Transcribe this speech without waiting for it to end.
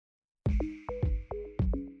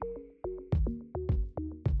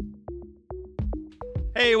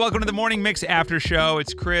Hey, welcome to the Morning Mix After Show.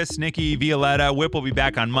 It's Chris, Nikki, Violeta. Whip will be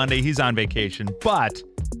back on Monday. He's on vacation. But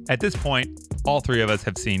at this point, all three of us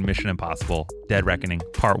have seen Mission Impossible Dead Reckoning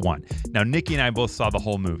Part 1. Now, Nikki and I both saw the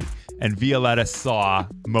whole movie, and Violeta saw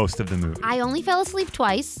most of the movie. I only fell asleep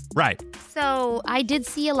twice. Right. So I did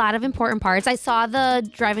see a lot of important parts. I saw the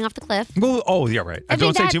driving off the cliff. Well, oh, yeah, right.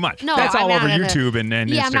 Don't say too much. No, that's all over gonna, YouTube and Instagram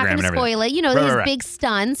and everything. Yeah, I'm not going to spoil it. You know, these big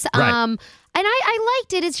stunts. Right. And I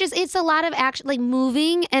liked it. It's a lot of action, like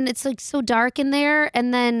moving, and it's like so dark in there.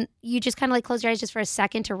 And then you just kind of like close your eyes just for a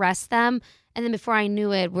second to rest them. And then before I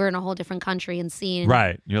knew it, we're in a whole different country and scene.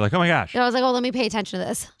 Right. You're like, oh my gosh. I was like, oh, let me pay attention to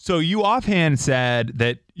this. So you offhand said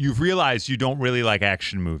that you've realized you don't really like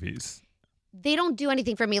action movies. They don't do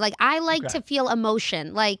anything for me. Like, I like to feel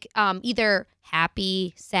emotion, like either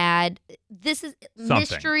happy, sad. This is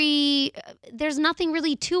mystery. There's nothing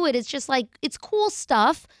really to it. It's just like, it's cool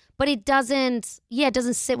stuff. But it doesn't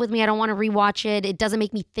sit with me. I don't want to rewatch it. It doesn't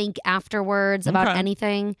make me think afterwards about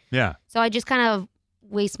anything. Yeah. So I just kind of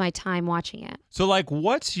waste my time watching it. So like,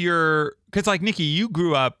 because like Nikki, you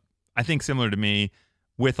grew up, I think similar to me,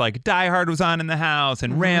 with like Die Hard was on in the house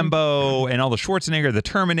and Rambo and all the Schwarzenegger, the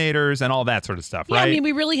Terminators and all that sort of stuff, right? Yeah, I mean,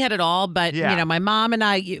 we really had it all. But, you know, my mom and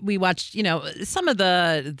I, we watched, you know, some of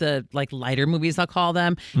the like lighter movies, I'll call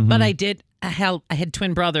them. But I had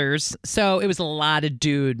twin brothers, so it was a lot of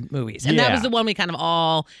dude movies. And that was the one we kind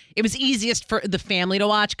of it was easiest for the family to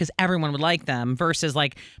watch because everyone would like them versus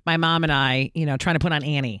like my mom and I, you know, trying to put on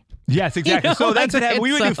Annie. Yes, exactly. You know, so that's like what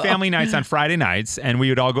we would do family nights on Friday nights, and we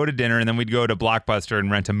would all go to dinner, and then we'd go to Blockbuster and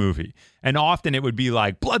rent a movie. And often it would be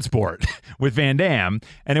like Bloodsport with Van Damme.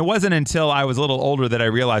 And it wasn't until I was a little older that I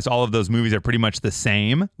realized all of those movies are pretty much the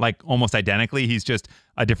same, like almost identically. He's just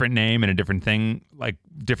a different name and a different thing, like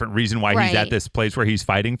different reason why he's at this place where he's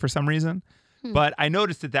fighting for some reason. But I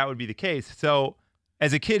noticed that would be the case. So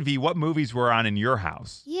as a kid, V, what movies were on in your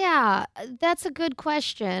house? Yeah, that's a good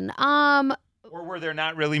question. Or were there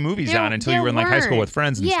not really movies on until you were in like high school with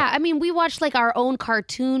friends and stuff? Yeah, I mean, we watched like our own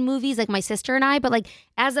cartoon movies, like my sister and I, but like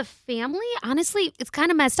as a family, honestly, it's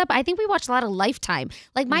kind of messed up. I think we watched a lot of Lifetime.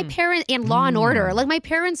 Like my parents and Law and Order. Like my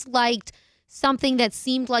parents liked something that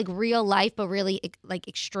seemed like real life, but really like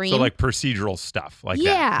extreme. So like procedural stuff like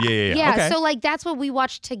that. Yeah. Okay. So like that's what we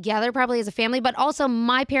watched together probably as a family. But also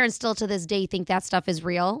my parents still to this day think that stuff is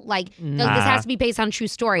real. Like this has to be based on a true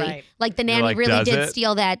story. Right. Like the nanny really did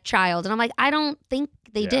steal that child. And I'm like, I don't think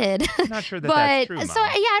they did. I'm not sure that that's true, Mom. So yeah,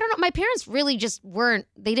 I don't know. My parents really just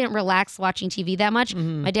they didn't relax watching TV that much.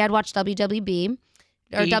 My dad watched WWB.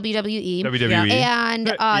 Or WWE. And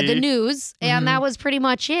the news. And that was pretty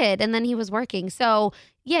much it. And then he was working. So,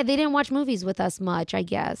 yeah, they didn't watch movies with us much, I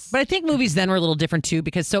guess. But I think movies then were a little different, too,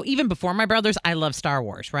 because so even before my brothers, I love Star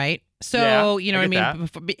Wars, right? So, you know what I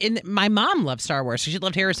mean? My mom loved Star Wars. So she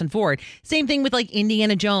loved Harrison Ford. Same thing with like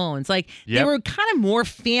Indiana Jones. Like they were kind of more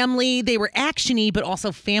family. They were actiony, but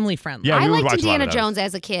also family friendly. Yeah, I liked Indiana Jones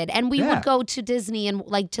as a kid. And we would go to Disney and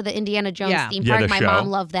like to the Indiana Jones theme park. My mom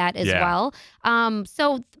loved that as well.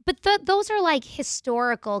 But those are like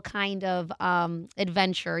historical kind of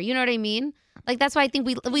adventure. You know what I mean? Like that's why I think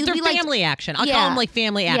they're family action. I'll call them like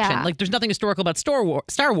family action. Yeah. Like there's nothing historical about Star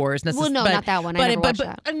Wars necessarily. Well, no, not that one. I never watched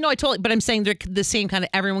that. No, I totally. But I'm saying they're the same kind of.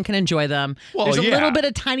 Everyone can enjoy them. Well, there's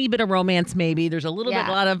a tiny bit of romance, maybe. There's a little bit,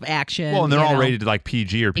 a lot of action. Well, and they're all rated like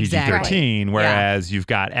PG or PG-13. Whereas you've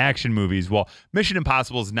got action movies. Well, Mission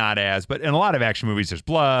Impossible is not as, but in a lot of action movies, there's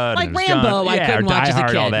blood. Like and Rambo, I couldn't watch as a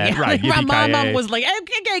kid. All that. Right. My mom was like,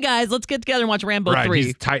 "Okay, guys, let's get together and watch Rambo 3."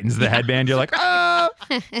 He tightens the headband. You're like, oh.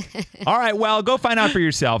 All right. Well, go find out for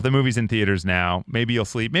yourself. The movie's in theaters now. Maybe you'll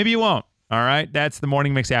sleep. Maybe you won't. All right. That's the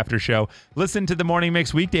Morning Mix After Show. Listen to the Morning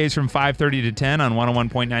Mix weekdays from 5:30 to 10 on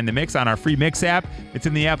 101.9 The Mix on our free Mix app. It's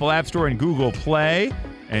in the Apple App Store and Google Play.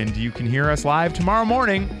 And you can hear us live tomorrow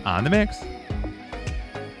morning on The Mix.